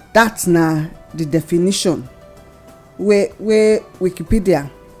 That's na the definition where Wikipedia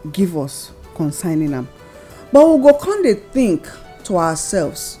give us concerning am. But we go come dey think to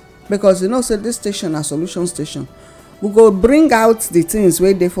ourselves, because you know say this station na solution station. We go bring out the things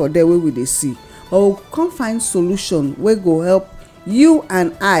wey dey for there wey we dey see, but we come find solution wey go help you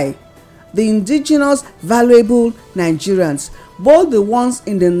and I, the indigenous valuable Nigerians, both the ones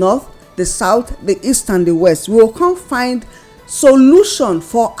in the north, the south, the east and the west. We will come find solution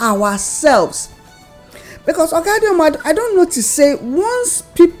for ourselves. Because Oga Adeomo, I don't notice say once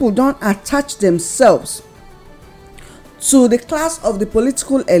people don attach themselves to the class of the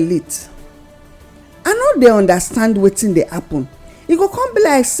political elite, I no dey understand wetin dey happen. E go come be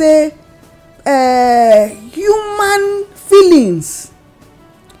like say human feelings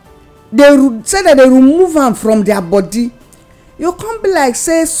say that they remove am from their body. E go come be like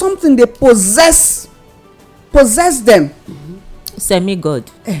say something dey possess them. Semi-god.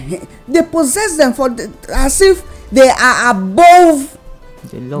 They possess them as if they are above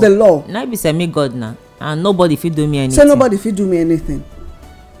the law. Na be semi-god na, and nobody fit do me anything. Say nobody fit do me anything.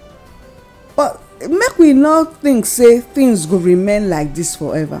 But make we not think say things go remain like this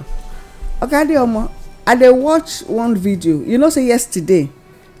forever. Oga Adeomo, I dey watch one video. You know say yesterday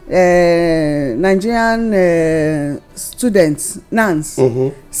Nigerian students NANS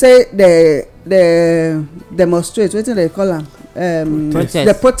say they demonstrate, wetin they call am,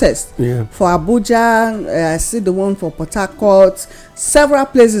 the protest for Abuja. I see the one for Port Harcourt, several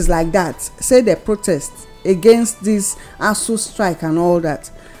places like that. Say they protest against this ASUU strike and all that.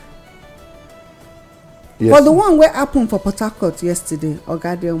 Yes. For the one wey happen for Port Harcourt yesterday,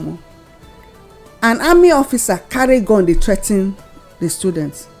 Oga Adeomo, an army officer carry gun dey threa ten the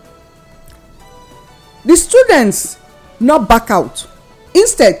students. The students not back out.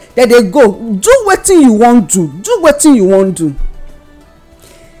 Instead, they go do wetin you wan do, wetin you wan do.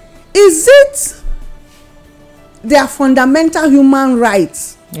 Is it their fundamental human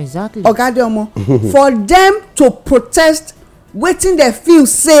rights, Exactly. Oga Adeomo, for them to protest wetin they feel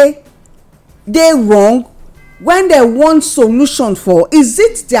say dey wrong when they want solution for? Is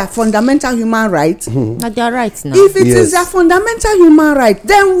it their fundamental human right? Na their right now. If it is their fundamental human right,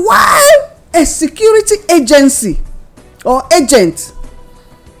 then why a security agency or agent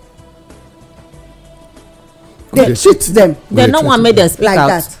dey treat them They no wan make them speak like out.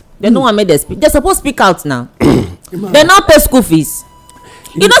 that? They no wan make them speak. They suppose speak out now. They no pay school fees.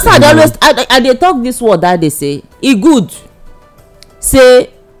 You know, sir, I dey talk this word that they say e good say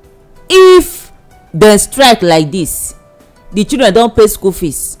if dem strike like this, the children don pay school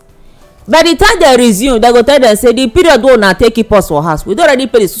fees. By the time they resume, they go tell them say the period wey una take keep us for house, we don already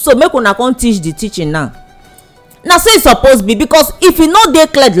pay this, so make una come teach the teaching now. Na so e suppose be, because if e no dey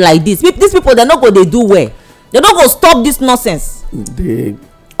cleared like this, these people dem no go dey do well. They no go stop this nonsense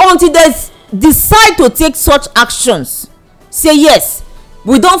until they decide to take such actions. Say yes,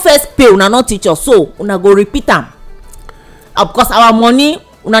 we don first pay una no teach us, so una go repeat am because our money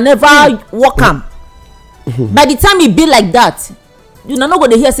una never work am. By the time e be like that, una no go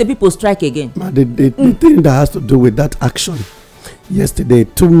dey hear say people strike again. The thing that has to do with that action yesterday,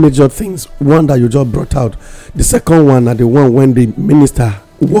 two major things. One that you just brought out, the second one are the one when the minister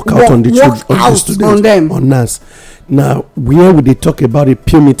walk out on the children, on the students, on us. Now where would they talk about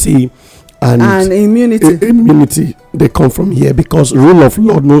impunity and immunity? They come from here because rule of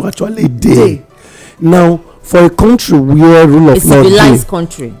law no actually dey. Now for a country where rule of law dey, civilized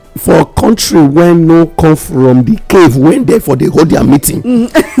country, for a country where no come from the cave when they for they hold their meeting.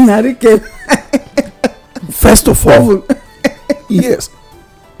 Na the cave. First of all, yes.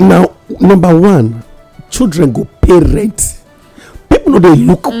 Now number one, children go pay rent. People know they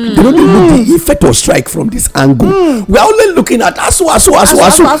look. They don't look the effect of strike from this angle. We are only looking at ASU.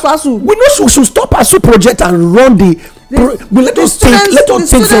 We know should stop ASU project and run the. Let us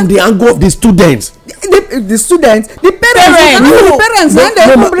think from the angle of the students. The students, the parents. When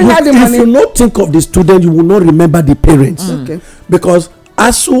they bring out the money. If you not think of the student, you will not remember the parents. Okay. Because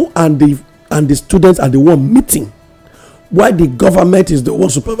ASU and the students are the one meeting, while the government is the one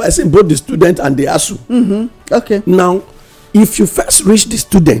supervising both the students and the ASU. Okay. Now, if you first reach the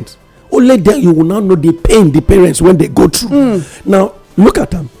students, only then you will now know the pain the parents when they go through. Now look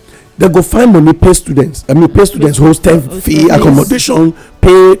at them. They go find money, pay students. Pay students hostel fee, accommodation,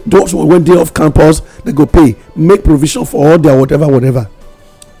 pay those when they off campus. They go pay, make provision for all their whatever.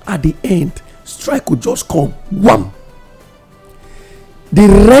 At the end, strike will just come. One, the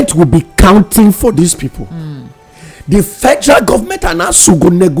rent will be counting for these people. The federal government and ASU go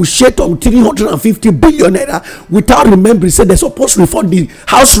negotiate on 350 billion naira without remembering say they supposed to refund the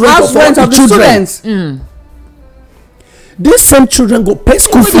house rent of all the children. These same children go pay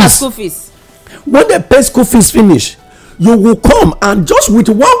school fees. When they pay school fees finish, you will come and just with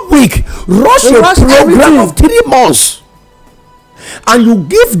 1 week rush a program of 3 months, and you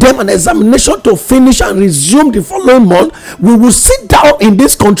give them an examination to finish and resume the following month. We will sit down in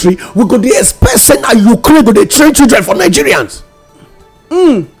this country. We go dey expect say na Ukraine go dey train children for Nigerians.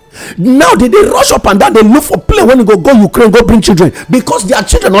 Now they rush up and down, they look for plane when you go Ukraine go bring children because their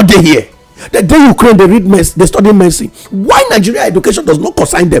children not dey here. They dey Ukraine, they read medicine, they study medicine. Why Nigeria education does not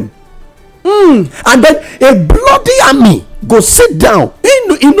consign them? And then a bloody army go sit down.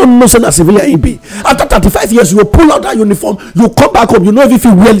 You don't know say na civilian he be. After 35 years, you pull out that uniform, you come back home, you know if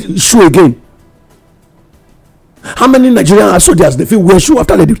you wear shoe again. How many Nigerian soldiers they feel wear shoe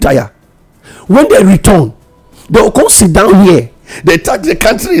after they retire? When they return, they will come sit down here. They talk the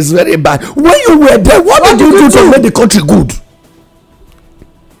country is very bad. When you were there, what did you do to make the country good?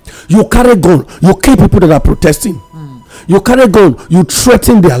 You carry gun, you kill people that are protesting. You carry gun, you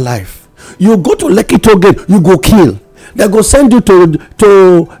threaten their life. You go to Lekki Toll Gate, you go kill. They go send you to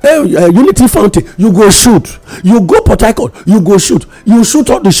Unity Fountain, you go shoot. You go Port Harcourt, you go shoot. You shoot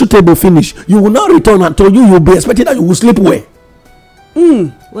all the shootable finish. You will not return until you will be expecting that you will sleep well.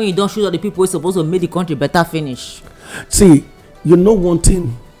 When you don't shoot all the people who supposed to make the country better finish. See, you know one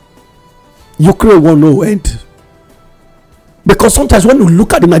thing, Ukraine will no end. Because sometimes when you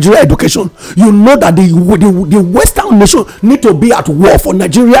look at the Nigeria education, you know that the Western nation need to be at war for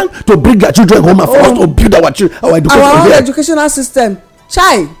Nigerian to bring their children home and for us to build our education. Our own educational system.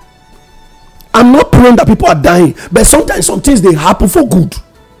 Chai. I'm not praying that people are dying, but sometimes some things they happen for good.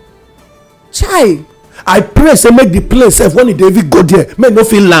 Chai. I pray say make the place safe when the David go there, may no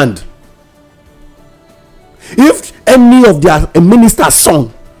feel land. If any of their minister's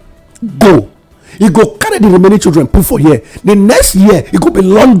son go, he go carry the remaining children put for here. The next year he go be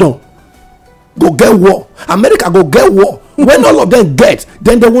London, go get war. America go get war. When all of them get,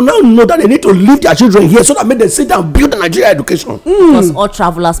 then they will now know that they need to leave their children here so that make them sit down and build the Nigeria education. Because all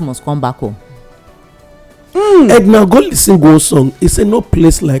travelers must come back home. Edna, go listen one song. He say no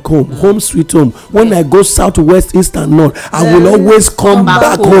place like home, home sweet home. When I go south, west, east and north, I will always come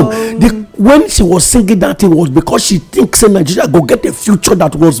back home. When she was singing that thing was because she thinks Nigeria go get a future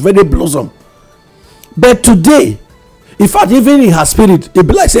that was very blossom. But today, in fact, even in her spirit, it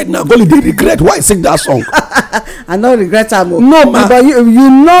be like said, now Goli, they regret why I sing that song. I no regret am. No, man. But you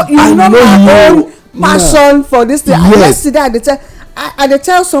know my own passion for this thing. Yes. Yesterday, I dey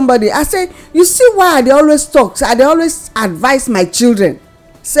tell somebody, I say, you see why I dey always talk, I dey always advise my children.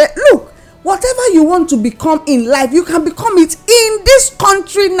 Say, look, whatever you want to become in life, you can become it in this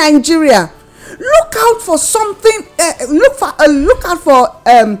country, Nigeria. Look out for something, look out for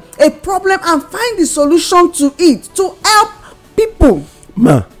a problem and find the solution to it to help people.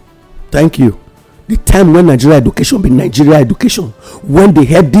 Ma, thank you. The time when Nigeria education be Nigeria education, when they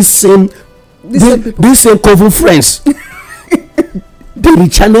had these same coven friends, they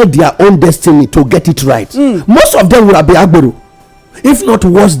rechannel their own destiny to get it right. Most of them would have been agbero, if not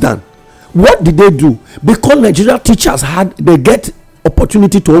worse than. What did they do? Because Nigerian teachers they get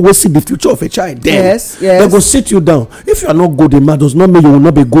opportunity to always see the future of a child. Then Yes. they go sit you down. If you are not good in math, does not mean you will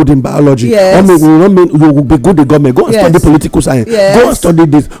not be good in biology. Yes. Or will not mean you will be good in government. Go and Yes. study political science. Yes. Go and study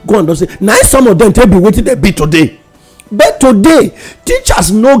this. Go and say. Now some of them tell me wetin they be today. But today,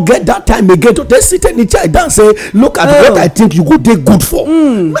 teachers no get that time again to tell sit any child down say, look at what I think you go dey good for.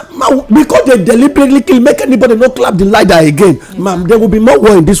 Because they deliberately kill, make anybody no clap the ladder again. Ma'am, there will be more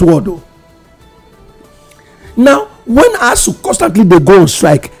war in this world though. Now, when ASUU constantly they go on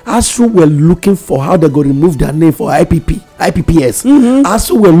strike, ASUU were looking for how they go remove their name for IPPS.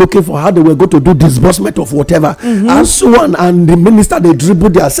 ASUU were looking for how they were going to do disbursement of whatever. ASUU and the minister they dribble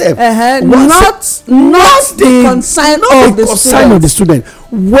themselves. Not the concern of the student.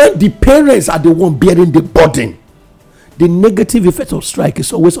 When the parents are the one bearing the burden, the negative effect of strike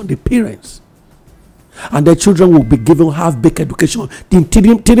is always on the parents. And the children will be given half-baked education. The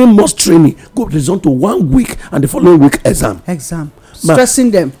 3 months training go result to 1 week and the following week exam.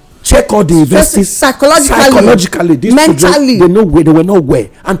 Stressing them. Check all the universities psychologically. These mentally. Children, they were not well.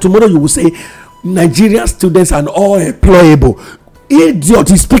 And tomorrow you will say Nigerian students are all employable.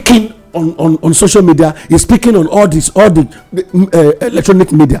 Idiot is speaking on social media. He's speaking on all the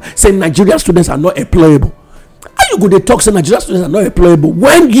electronic media, saying Nigerian students are not employable. How you go dey talk say Nigerian students are not employable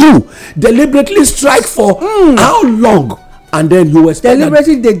when you deliberately strike for how long, and then you expect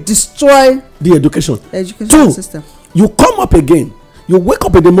deliberately they destroy the education system. You come up again, you wake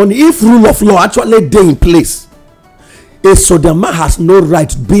up in the morning, if rule of law actually dey in place, a Sodiama has no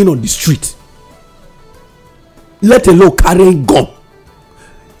right being on the street, let alone carrying gun.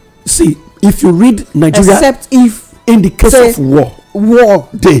 See, if you read Nigeria, except if in the case of war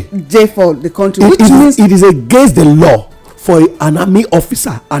day for the country, which means it is against the law for an army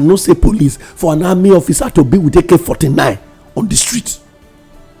officer, and not say police, for an army officer to be with AK-49 on the street.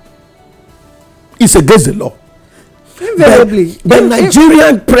 It's against the law. Invariably.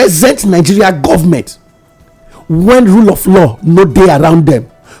 But present Nigeria government, when rule of law no dey around them,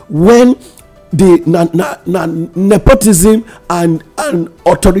 when the nepotism and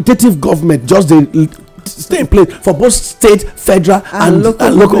authoritative government just dey stay in place for both state, federal and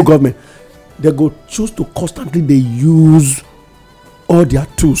local government, they go choose to constantly they use all their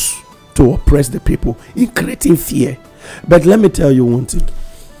tools to oppress the people in creating fear. But let me tell you one thing.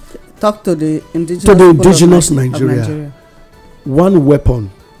 Talk to the indigenous Nigeria. One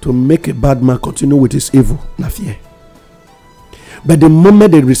weapon to make a bad man continue with his evil, na fear. But the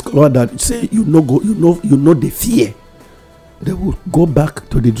moment they discover that, say you know the fear, they will go back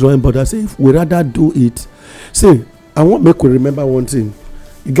to the drawing board and say, if we rather do it. See, I want make we remember one thing.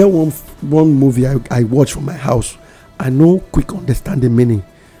 You get one movie I watch from my house. I know quick understand the meaning.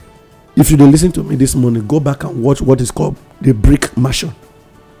 If you don't listen to me this morning, go back and watch what is called the Brick Mansion.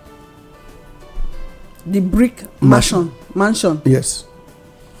 The Brick Mansion. Yes.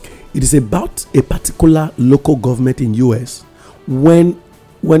 It is about a particular local government in US when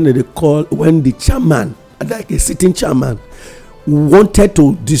the chairman, like a sitting chairman, wanted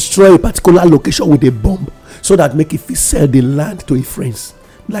to destroy a particular location with a bomb so that make it sell the land to his friends.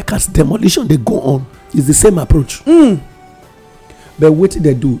 Like as demolition they go on, it's the same approach. But what did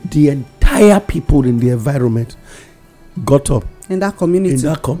they do? The entire people in the environment got up in that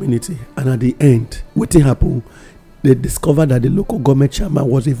community, and at the end, what happened? They discovered that the local government chairman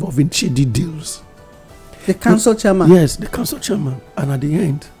was involved in shady deals. The council chairman. Yes, the council chairman. And at the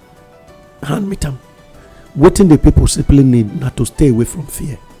end, hand me them. What the people simply need not to stay away from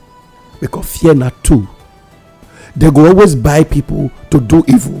fear, because fear not too. They go always buy people to do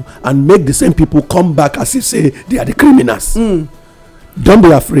evil and make the same people come back as if say they are the criminals. Don't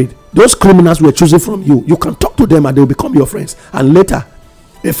be afraid. Those criminals were chosen from you. You can talk to them and they will become your friends. And later,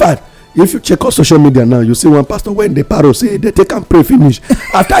 in fact, if you check on social media now, you see one pastor when the paro say they take and pray finish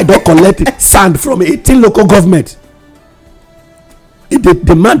after I don't collect sand from 18 local government.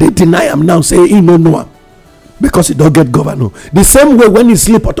 The man they deny him now, say he no know him because he don't get governor. The same way when he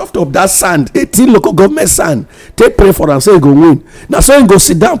sleep on top of that sand, 18 local government sand, take pray for him, say he go win. Now so he go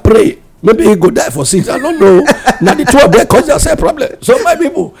sit down pray. Maybe he go die for sins. I don't know. Now the two of them cause themselves problem. So my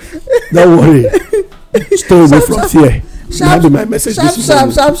people, don't worry. Stay away from fear. That be my message this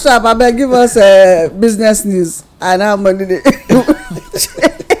morning. Sharp. I beg give us business news and how money they.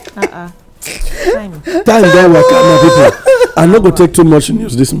 Time don't work out, my people. I'm not gonna take too much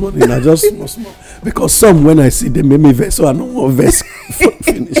news this morning. I just small because some when I see them make me vex, so I don't want vex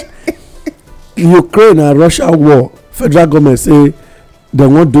finish. Ukraine and Russia war. Federal government say they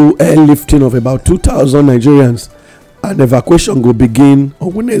want to do airlifting of about 2,000 Nigerians and evacuation go begin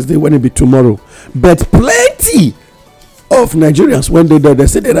on Wednesday when it be tomorrow. But plenty of Nigerians when they die, they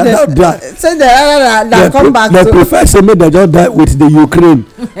say they rather die. Say they rather come back. They prefer say make they just die with the Ukraine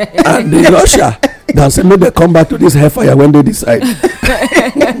and the Russia than say make they come back to this hellfire when they decide.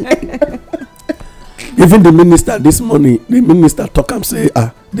 Even the minister this morning, the minister talk am say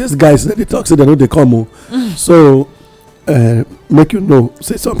these guys they talk say they no dey come o. So make you know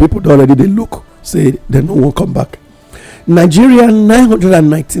say some people don already dey look say they no wan come back. Nigeria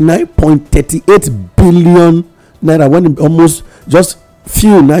 999.38 billion naira when almost just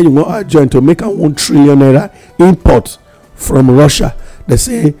few now you wan join to make am 1 trillion naira import from Russia. They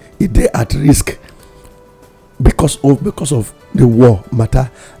say e dey at risk because of the war matter.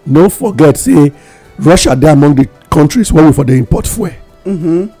 No forget say Russia dey among the countries wey we for dey import fuel.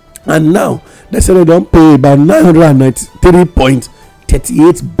 And now they say they don pay about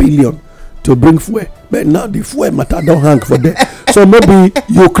 993.38 billion to bring fuel, but now the fuel matter don hang for there. So maybe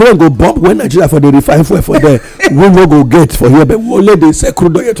Ukraine go bomb when Nigeria for the refine fuel for there. We no go get for here, but we only dey sell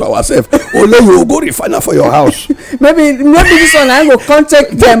crude oil to ourselves. Only you go refine for your house. maybe this one I go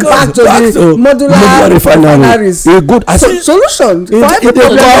contact them back to the modular refineries. A good solution for every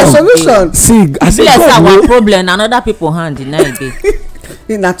problem. Solution. See, as bless our problem another people hand in that day.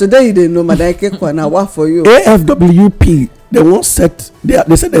 Na today you dey know Madam Ikekwa na what for you. AFWP they wan set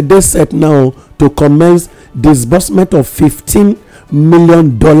they say that they set now to commence disbursement of $15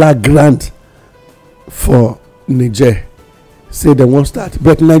 million grant for Niger. Say they wan start,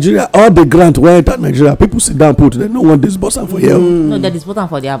 but Nigeria all the grant wey enter Nigeria people sit down put they no wan disburse am for here. No, they disburse am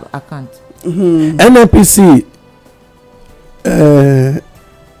for their account. NNPC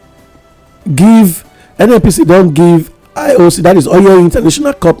don give IOC, that is Oil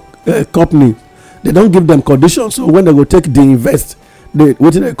International Company, they don give them conditions so when they go take the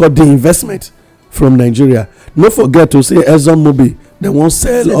wetin they call the investment from Nigeria. No forget to say ExxonMobil they wan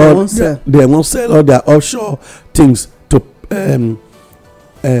sell all their offshore things to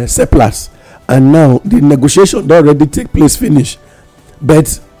surplus, and now the negotiation don already take place finish,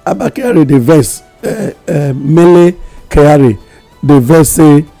 but Abakari dey vex, Mele Kyari dey vex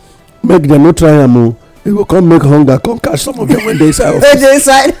say make dem no try am o. It will come make hunger come catch some of them when they inside office.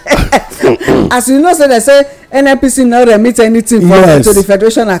 As you know, so they say NNPC no remit anything to the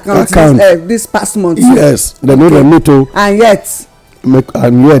federation account. This past month. Yes, they no remit to. And yet we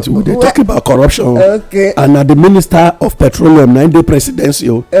dey talk about corruption. Okay. And na the minister of petroleum na dey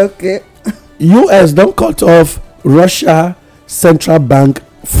presidential. Okay. US don cut off Russia central bank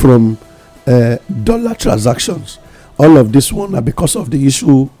from dollar transactions. All of this one na because of the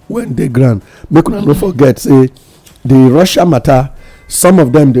issue when dey ground. Make una no forget say the Russia matter, some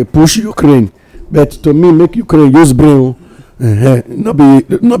of them dey push Ukraine, but to me make Ukraine use brain. No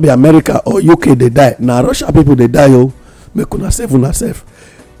be America or UK dey die, na Russia people dey die o. Make una save una self.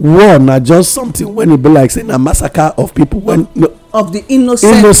 War na just something when e be like say na massacre of people when of the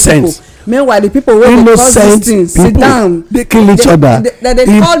innocent people. Meanwhile the people wey dey cause these things sit down dey kill each other.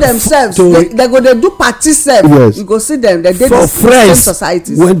 They call themselves they go dey do party sef. Yes. You go see them they dey for the same friends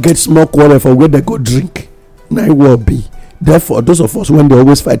societies when get small quarrel for where they go drink na im war be. Therefore those of us when they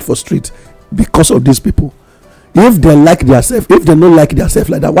always fight for street because of these people, if they like theirself, if they no like theirself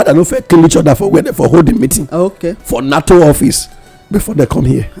like that, why they no fit kill each other for where they for holding meeting. Okay. For NATO office before they come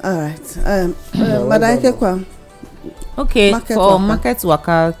here. All right. Madam Ikekwa. Okay, for market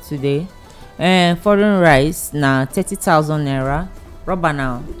waka today, foreign rice na 30,000 naira, rubber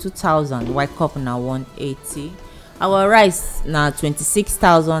na 2,000, white cup na 180. Our rice na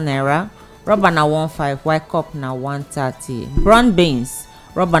 26,000 naira, rubber na 15, white cup na 130. Brown beans,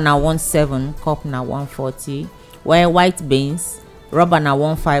 rubber na 17, cup na 140. While white beans, rubber na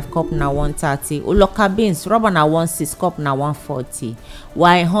 15, cup na 130. Uloka beans, rubber na 16, cup na 140.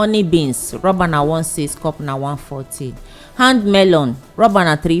 While honey beans, rubber na 16, cup na 140. Hand melon, rubber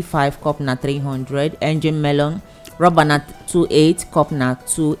na 35, cup na 300. Engine melon, rubber na 28, cup na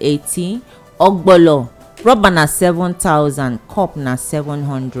 280. Ogbolo, rubber na 7,000, cup na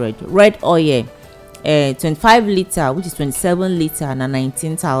 700. Red oil, 25 liter, which is 27 liter na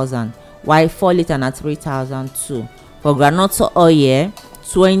 19,000. While 4 liter na 3,002. For groundnut oil,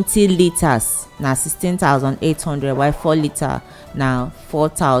 20 liters na 16,800, while 4 liter na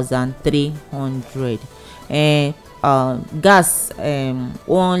 4,300. Gas,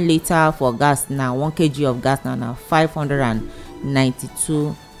 1 liter for gas na 1 kg of gas na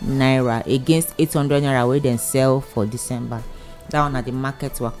 592 naira against 800 naira wey dem sell for December. That one na the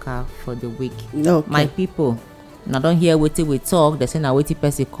market waka for the week. Okay. My people, na don hear wetin we talk. They say na wetin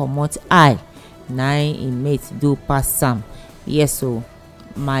person comot eye na im mate do pass am. Yes o,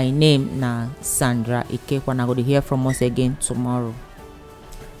 my name na Sandra Ikekwa. I go to hear from us again tomorrow.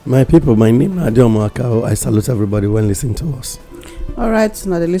 My people, my name is Adeomo Akao. I salute everybody when listening to us. All right,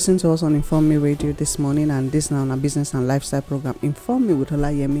 now they listen to us on Inform Me Radio this morning, and this now on a business and lifestyle program, Inform Me with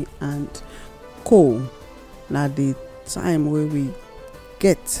Olayemi and Co. Now the time where we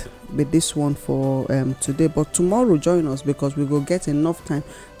get with this one for today, but tomorrow join us because we will get enough time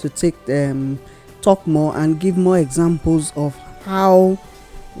to take talk more and give more examples of how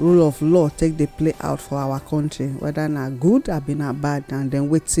rule of law take dey play out for our country, whether na good or na bad, and then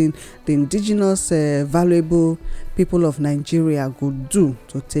wetin the indigenous valuable people of Nigeria go do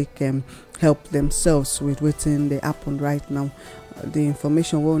to take help themselves with wetin dey happen right now. The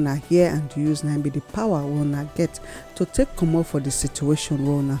information wey una hear and use na be the power wey una get to take comot for the situation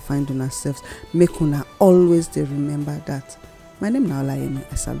wey una find una selves. Make una always dey remember that. My name na Olayemi.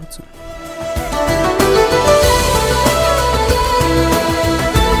 I salute you.